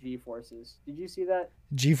G forces? Did you see that?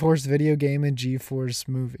 G-Force video game and G-Force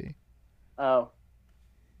movie. Oh.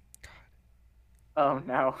 Oh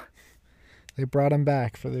no. They brought him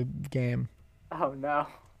back for the game. Oh no.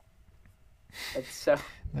 That's so.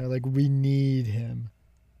 They're like, we need him.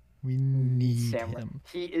 We need Sam, him.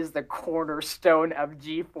 he is the cornerstone of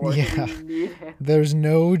G-Force. Yeah. We need him. There's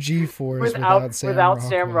no G-Force without Sam Rockwell.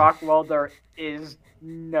 Sam Rockwell, there is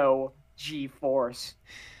no G-Force.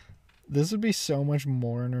 This would be so much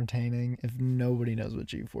more entertaining if nobody knows what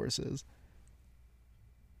G-Force is.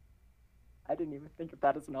 I didn't even think of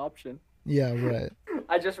that as an option. Yeah, right.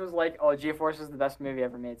 I just was like, oh, G-Force is the best movie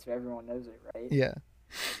ever made, so everyone knows it, right? Yeah.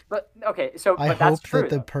 But okay, so I but that's hope true. that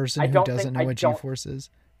the though. person I who don't doesn't think- know I what don't- G-Force is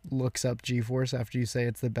looks up G-Force after you say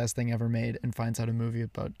it's the best thing ever made and finds out a movie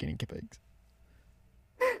about guinea pigs.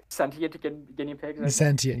 Sentient guinea pigs, I think.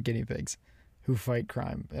 Sentient guinea pigs who fight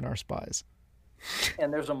crime and are spies.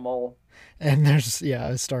 And there's a mole. And there's, yeah,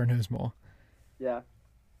 a star-nosed mole. Yeah.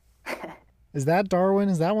 Is that Darwin?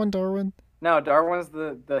 Is that one Darwin? No, Darwin's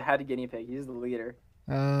the head guinea pig. He's the leader.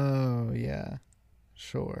 Oh, yeah.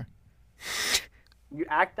 Sure. You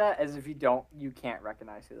act that as if you can't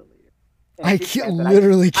recognize who the leader. And I if you can't, then I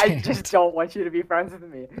literally can't. just don't want you to be friends with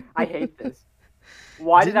me. I hate this.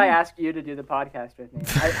 Why did I Didn't- ask you to do the podcast with me?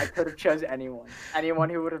 I could have chose anyone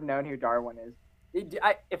who would have known who Darwin is.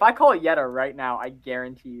 If I call Yetta right now, I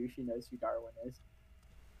guarantee you she knows who Darwin is.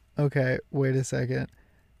 Okay, wait a second.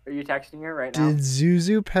 Are you texting her right now? Did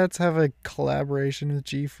Zuzu Pets have a collaboration with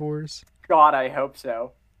G-Force? God, I hope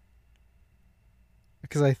so.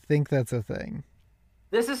 Because I think that's a thing.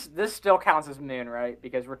 This still counts as Moon, right?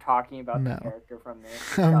 Because we're talking about No. the character from Moon.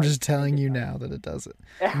 I'm God, just telling it you does. now that it doesn't.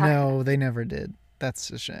 No, they never did. That's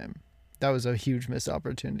a shame. That was a huge missed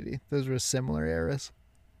opportunity. Those were similar eras.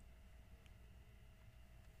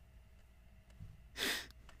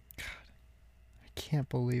 I can't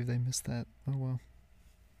believe they missed that. Oh well.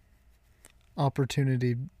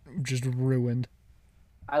 Opportunity just ruined.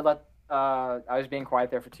 I was being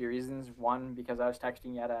quiet there for two reasons. One, because I was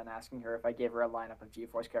texting Yetta and asking her if I gave her a lineup of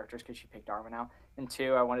GeForce characters because she picked Arma now. And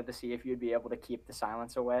two, I wanted to see if you'd be able to keep the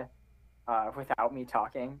silence away without me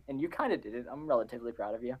talking. And you kind of did it. I'm relatively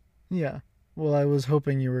proud of you. Yeah. Well, I was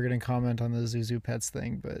hoping you were going to comment on the Zuzu Pets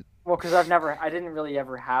thing, but Well, because I didn't really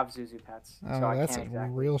ever have Zuzu pets, so I that's can't a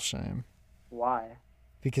exactly. real shame. Why?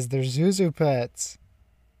 Because they're Zuzu Pets.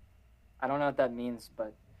 I don't know what that means,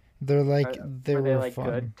 but They're like are, they were they were like fun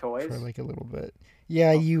good toys? for like a little bit. Yeah,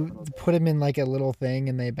 Oh, for a you little bit. put them in like a little thing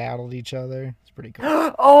and they battled each other. It's pretty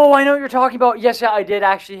cool. Oh, I know what you're talking about. Yes, yeah, I did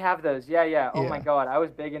actually have those. Yeah, yeah. Oh my Yeah, god, I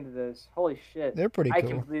was big into those. Holy shit. they're pretty I cool.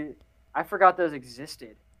 completely I forgot those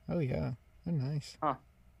existed. Oh yeah, they're nice. Huh.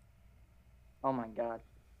 Oh my god.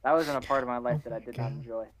 That wasn't a part of my life Oh that I my did not god.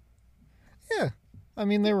 enjoy. Yeah, I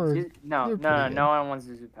mean they were No, they're no, pretty no, good. no one wants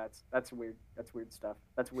Zuzu pets. That's weird. That's weird stuff.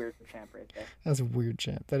 That's weird champ right there. That's a weird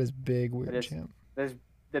champ. That is big That weird is champ. that is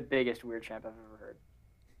the biggest weird champ I've ever heard.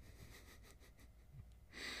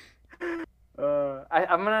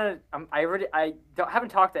 I haven't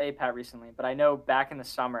talked to APAT recently, but I know back in the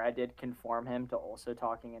summer I did conform him to also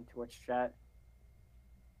talking in Twitch chat.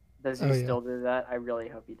 Does he Oh yeah, still do that? I really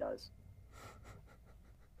hope he does.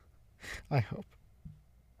 I hope.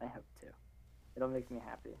 I hope too. It'll make me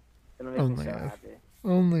happy. It'll make Only me so if. happy.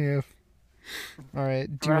 Only if. All right.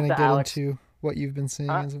 Do you I'm want gonna to have get Alex. into what you've been seeing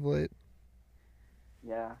Huh? as of late?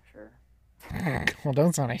 Yeah, sure. Well,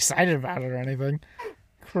 don't sound excited about it or anything.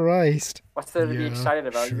 Christ. What's there to be Yeah, excited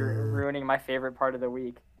about? You're sure. ruining my favorite part of the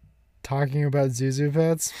week. Talking about Zuzu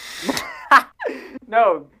Pets?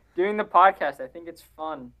 No, doing the podcast. I think it's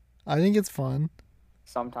fun I think it's fun.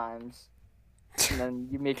 sometimes. And then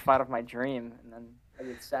you make fun of my dream, and then I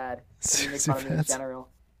get sad. And you make Zuzu fun of me in Pets. general.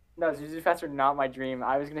 No, Zuzu Fats are not my dream.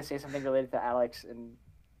 I was gonna say something related to Alex and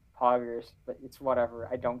Poggers, but it's whatever.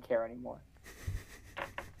 I don't care anymore.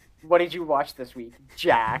 What did you watch this week,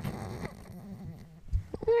 Jack?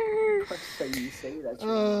 So you say that.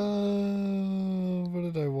 What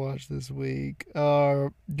did I watch this week?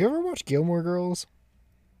 Do you ever watch Gilmore Girls?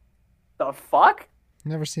 The fuck?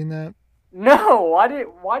 Never seen that? No. Why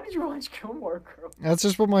did you watch Gilmore Girls? That's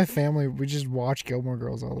just what my family, we just watch Gilmore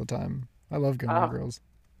Girls all the time. I love Gilmore Oh. Girls.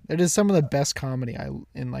 It is some of the best comedy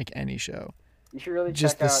in like any show. You should really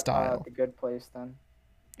Just check the out style. The Good Place then.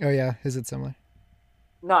 Oh yeah, is it similar?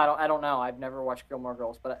 No, I don't know. I've never watched Gilmore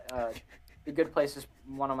Girls, but The Good Place is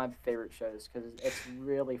one of my favorite shows because it's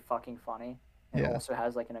really fucking funny and Yeah. also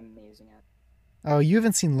has like an amazing end. Oh, you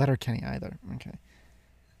haven't seen Letterkenny either. Okay.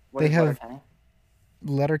 What They is have- Letterkenny?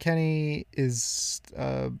 Letterkenny is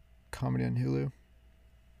comedy on Hulu.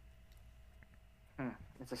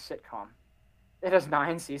 It's a sitcom. It has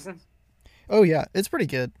 9 seasons. Oh yeah, it's pretty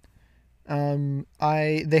good.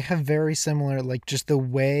 They have very similar, like just the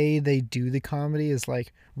way they do the comedy is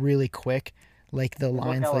like really quick. Like the look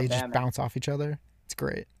lines they just Alabama. bounce off each other. It's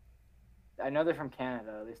great. I know they're from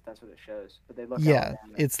Canada. At least that's what it shows. But they look. Yeah,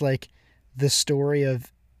 Alabama. it's like the story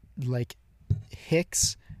of like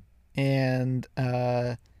Hicks and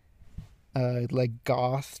like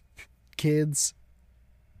goth kids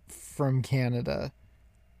from Canada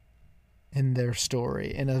and their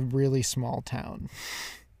story in a really small town.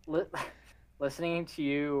 Listening to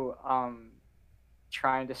you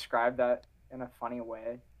try and describe that in a funny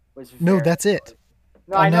way was No, very that's it. good.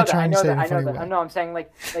 No, I'm I know not that. I trying to know say it that. in a I know funny that. way. No, I'm saying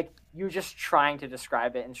like you just trying to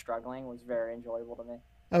describe it and struggling was very enjoyable to me.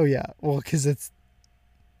 Oh yeah, well, because it's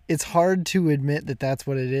hard to admit that that's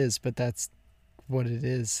what it is, but that's what it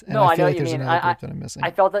is. And No, I feel know like what you there's mean. another group that I'm missing.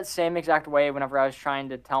 I felt that same exact way whenever I was trying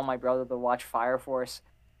to tell my brother to watch Fire Force,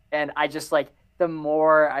 and I just like the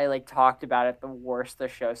more I like talked about it, the worse the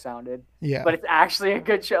show sounded. Yeah, But it's actually a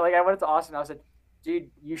good show. Like I went to Austin, I was like, dude,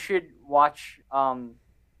 you should watch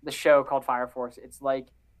the show called Fire Force. It's like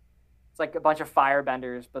a bunch of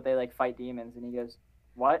firebenders, but they like fight demons. And he goes,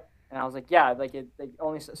 what? And I was like, yeah, like it. Like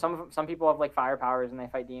only some people have like fire powers and they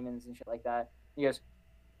fight demons and shit like that. He goes,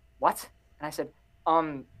 what? And I said,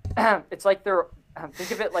 it's like they're think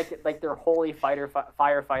of it like they're holy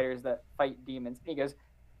firefighters that fight demons. And he goes,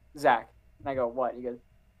 Zach. And I go, what? He goes,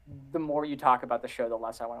 the more you talk about the show, the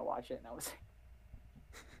less I want to watch it. And I was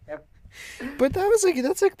like, but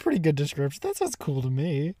that's like a pretty good description. That sounds cool to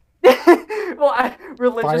me. well,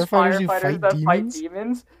 religious Firefighters firefighters who fight that fight demons?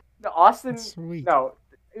 demons. No, Austin, That's sweet. no,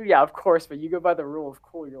 yeah, of course, but you go by the rule of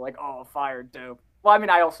cool. You're like, oh, fire, dope. Well, I mean,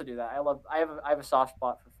 I also do that. I have a soft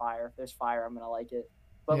spot for fire. If there's fire, I'm gonna like it.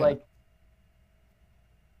 But Yeah. like,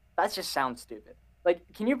 That just sounds stupid. Like,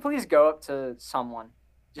 can you please go up to someone,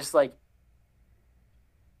 just like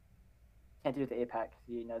can't do it to APAC because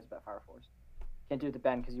he knows about Fire Force. Can't do it to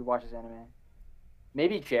Ben because he watches anime.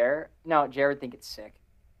 Maybe Jer. No, Jer would think it's sick.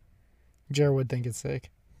 Jared would think it's sick.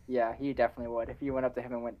 Yeah, he definitely would. If you went up to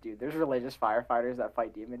him and went, dude, there's religious firefighters that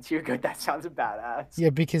fight demons. He would go, that sounds badass. Yeah,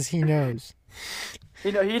 because he knows.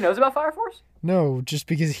 He knows about Fire Force? No, just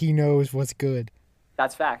because he knows what's good.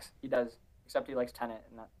 That's facts. He does. Except he likes Tenet,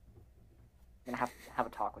 and I'm gonna have a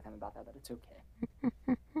talk with him about that. But it's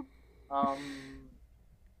okay. Um,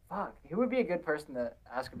 fuck. Who would be a good person to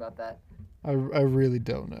ask about that? I really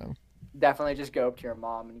don't know. Definitely just go up to your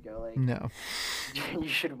mom and go like, No. you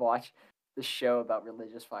should watch the show about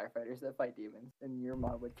religious firefighters that fight demons, and your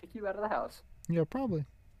mom would kick you out of the house. Yeah, probably.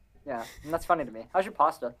 Yeah, and that's funny to me. How's your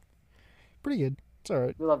pasta? Pretty good. It's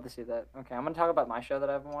alright. We love to see that. Okay, I'm gonna talk about my show that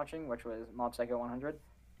I've been watching, which was Mob Psycho 100.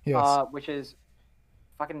 Yes. Which is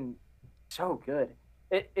fucking so good.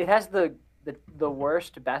 It has the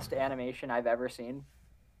worst best animation I've ever seen.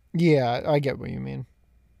 Yeah, I get what you mean.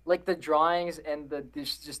 Like the drawings and the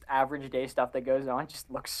this just average day stuff that goes on just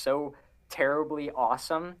looks so terribly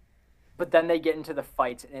awesome. But then they get into the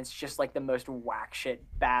fights and it's just like the most whack shit,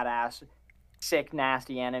 badass, sick,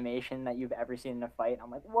 nasty animation that you've ever seen in a fight.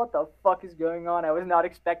 I'm like, what the fuck is going on? I was not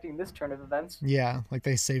expecting this turn of events. Yeah, like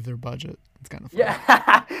they save their budget. It's kind of fun.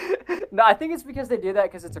 Yeah. No, I think it's because they do that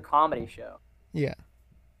because it's a comedy show. Yeah.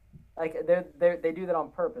 Like they do that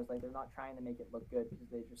on purpose. Like they're not trying to make it look good because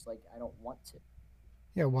they just like I don't want to.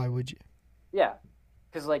 Yeah, why would you? Yeah,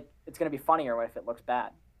 because like it's gonna be funnier if it looks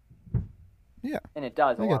bad. Yeah. And it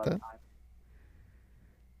does a I lot get of the that. time.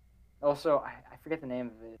 Also, I forget the name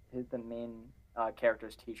of it. He's the main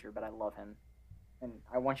character's teacher, but I love him, and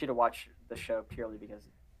I want you to watch the show purely because.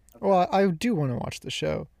 Well, I do want to watch the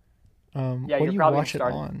show. Yeah, what you're do you probably watch it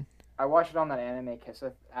started. on? I watched it on that Anime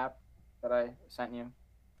Kisseth app that I sent you.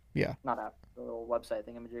 Yeah. Not app, the little website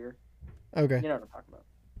thingamajigger. Okay. You know what I'm talking about.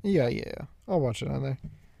 Yeah. I'll watch it on there.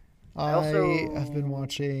 I also have been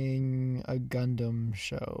watching a Gundam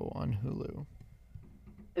show on Hulu.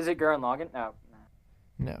 Is it Gurren Lagann? No.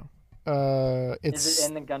 No. It's Is it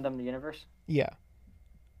in the Gundam universe? yeah.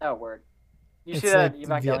 Oh, word. You It's see that like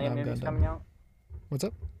Evangelion Vietnam movie's Gundam. coming out? What's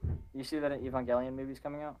up? You see that Evangelion movie's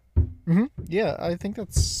coming out? Yeah, I think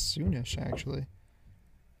that's soonish actually.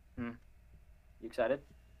 You excited?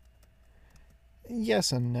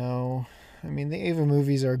 Yes and no. I mean, the Ava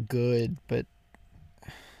movies are good, but I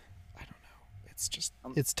don't know. It's just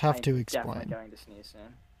it's tough to Definitely explain. going to sneeze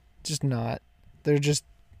soon. Just not. They're just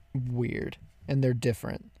weird and they're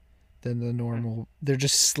different than the normal. They're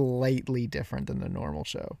just slightly different than the normal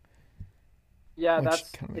show. Yeah, Which that's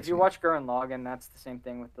kinda if makes you me- watch Gurren Lagann, that's the same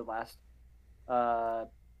thing with the last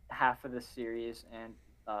half of the series and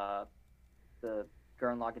the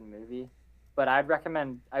Gurren Lagann movie. But I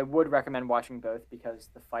would recommend watching both because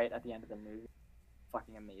the fight at the end of the movie is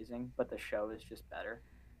fucking amazing, but the show is just better.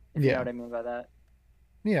 If you Yeah. know what I mean by that.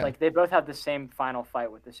 Yeah. Like they both have the same final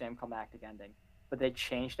fight with the same climactic ending, but they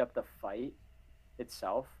changed up the fight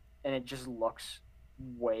itself, and it just looks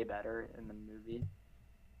way better in the movie.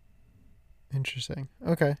 Interesting.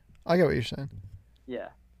 Okay. I get what you're saying. Yeah,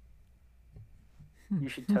 you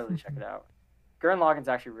should totally check it out. Gurren Lagann's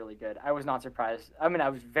actually really good. I was not surprised. I mean, I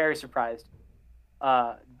was very surprised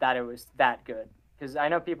that it was that good because I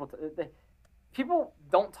know people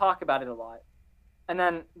don't talk about it a lot. And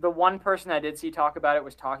then the one person I did see talk about it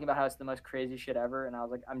was talking about how it's the most crazy shit ever, and I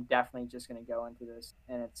was like, I'm definitely just gonna go into this,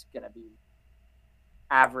 and it's gonna be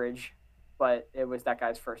average, but it was that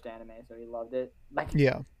guy's first anime, so he loved it. Like,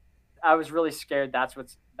 Yeah. I was really scared that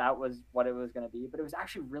was what it was gonna be, but it was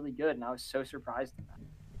actually really good, and I was so surprised in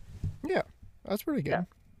that. That's pretty good. Yeah.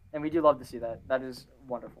 And we do love to see that. That is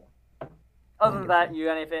wonderful. Other than that, you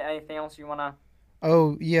anything else you wanna?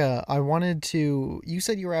 Oh, yeah. I wanted to. You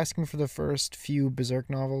said you were asking for the first few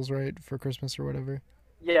Berserk novels, right? For Christmas or whatever?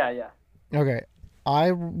 Yeah. Okay.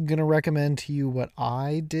 I'm going to recommend to you what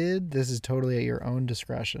I did. This is totally at your own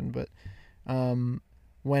discretion, but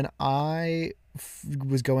when I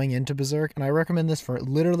was going into Berserk, and I recommend this for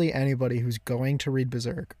literally anybody who's going to read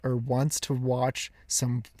Berserk or wants to watch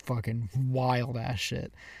some fucking wild ass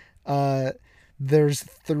shit. There's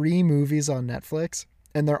 3 movies on Netflix,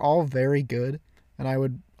 and they're all very good. And I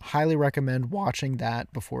would highly recommend watching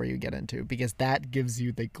that before you get into, because that gives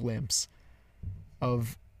you the glimpse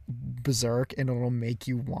of Berserk and it'll make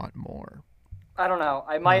you want more. I don't know.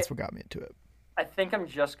 And that's what got me into it. I think I'm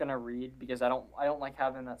just gonna read because I don't like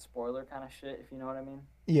having that spoiler kind of shit. If you know what I mean.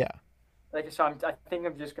 Yeah. Like so, I think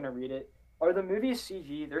I'm just gonna read it. Are the movies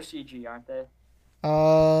CG? They're CG, aren't they?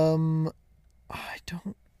 I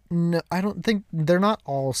don't No, I don't think they're not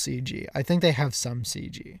all CG. I think they have some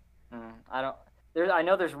CG. I don't. I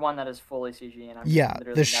know there's one that is fully CG, and I'm just Yeah,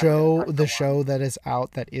 literally never gonna touch the the one. show that is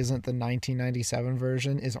out that isn't the 1997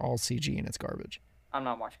 version is all CG and it's garbage. I'm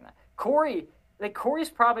not watching that. Corey's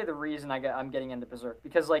probably the reason I'm getting into Berserk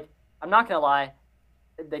because like I'm not gonna lie,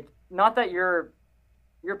 like not that your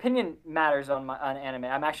opinion matters on anime.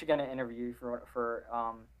 I'm actually gonna interview you for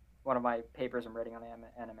one of my papers I'm writing on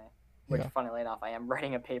anime, which Yeah. funnily enough I am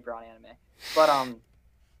writing a paper on anime. But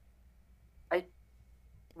I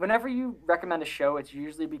whenever you recommend a show, it's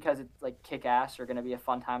usually because it's like kick ass or gonna be a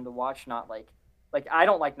fun time to watch, not like I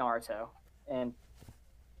don't like Naruto and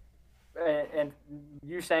and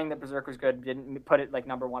you saying that Berserk was good didn't put it like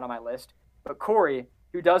number one on my list. But Corey,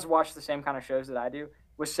 who does watch the same kind of shows that I do,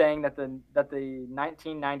 was saying that the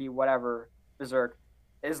 1990 whatever Berserk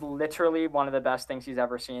is literally one of the best things he's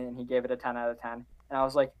ever seen, and he gave it a 10 out of 10. And I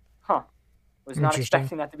was like, huh, was not Interesting.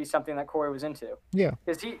 expecting that to be something that Corey was into, Yeah.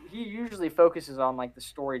 because he usually focuses on like the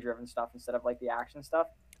story driven stuff instead of like the action stuff.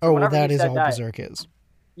 So Oh, well, whenever he that is said all that, Berserk is.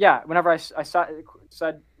 yeah, whenever I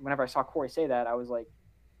saw Corey say that, I was like,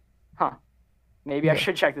 huh, maybe I Yeah.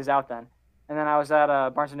 should check this out then. And then I was at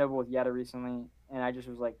Barnes and Noble with Yetta recently, and I just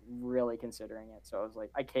was like really considering it. So I was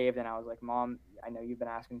like, I caved, and I was like, Mom, I know you've been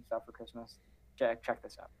asking stuff for Christmas. Check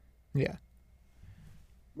this out, Yeah.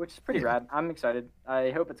 which is pretty Yeah. rad. I'm excited. I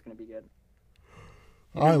hope it's gonna be good.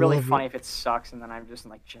 It'd I be really love funny it. if it sucks, and then I'm just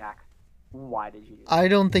like, Jack, why did you do that? I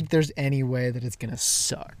don't think there's any way that it's gonna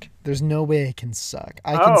suck. There's no way it can suck.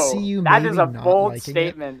 I can see Oh, you that maybe is a not bold liking it,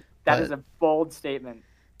 statement. That is but a bold statement.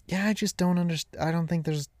 yeah, I just don't understand. I don't think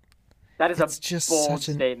there's. That is a It's just bold such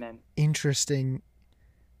an statement. interesting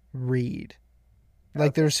read.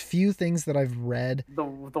 Like, Okay. there's few things that I've read The that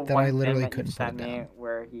I one thing literally that you couldn't put it sent me down.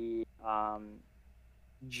 where he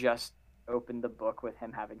just opened the book with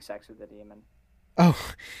him having sex with a demon.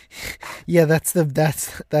 Oh, yeah, that's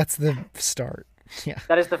the start. Yeah,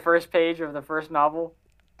 That is the first page of the first novel.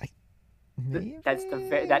 maybe. That is I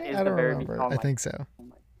the don't very remember. oh I my think so. oh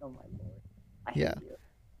my lord. I Yeah. hate you.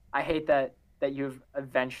 I hate that you've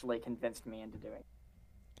eventually convinced me into doing it.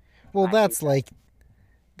 Well, I hate that's that. like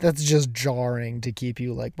that's just jarring to keep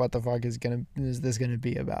you like, what the fuck is this gonna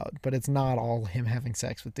be about? But it's not all him having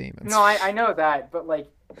sex with demons. No, I know that, but like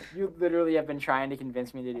you literally have been trying to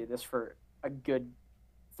convince me to do this for a good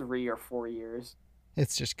 3 or 4 years.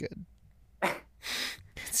 It's just good.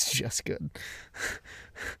 It's just good.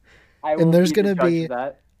 I And will there's be the gonna judge be. of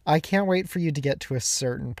that. I can't wait for you to get to a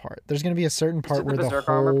certain part. There's gonna be a certain Is part it the where the berserk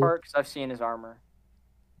armor whole part? Because I've seen his armor.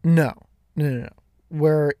 no, no, no, no,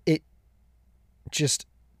 where it just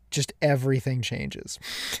everything changes.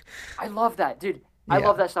 I love that, dude. I Yeah,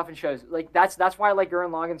 love that stuff in shows. Like that's why I like Gurren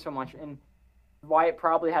Lagann so much, and why it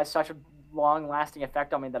probably has such a long lasting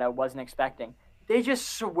effect on me that I wasn't expecting. They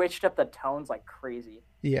just switched up the tones like crazy.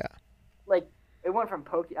 yeah, Like it went from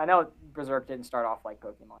I know Berserk didn't start off like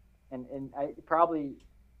Pokemon, and I probably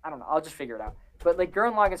I don't know. I'll just figure it out. But like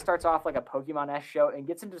Gurren Lagann starts off like a Pokemon-esque show and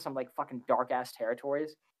gets into some like fucking dark ass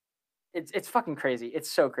territories. It's fucking crazy.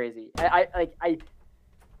 It's so crazy. I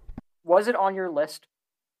was it on your list,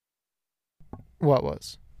 what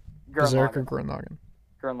was Gurren Berserk or Lagann, Gurren Lagann?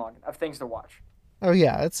 Gurren Lagann of things to watch? Oh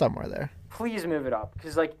yeah, it's somewhere there. Please move it up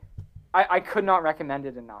because like I could not recommend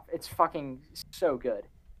it enough. It's fucking so good.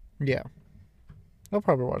 Yeah, I'll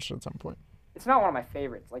probably watch it at some point. It's not one of my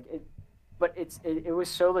favorites, like it, but it was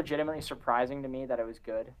so legitimately surprising to me that it was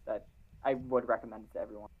good that I would recommend it to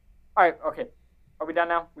everyone. All right, okay, are we done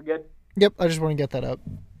now? We good? Yep, I just want to get that up.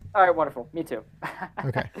 All right, wonderful. Me too.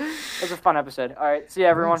 Okay. It was a fun episode. All right, see you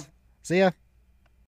everyone. See ya.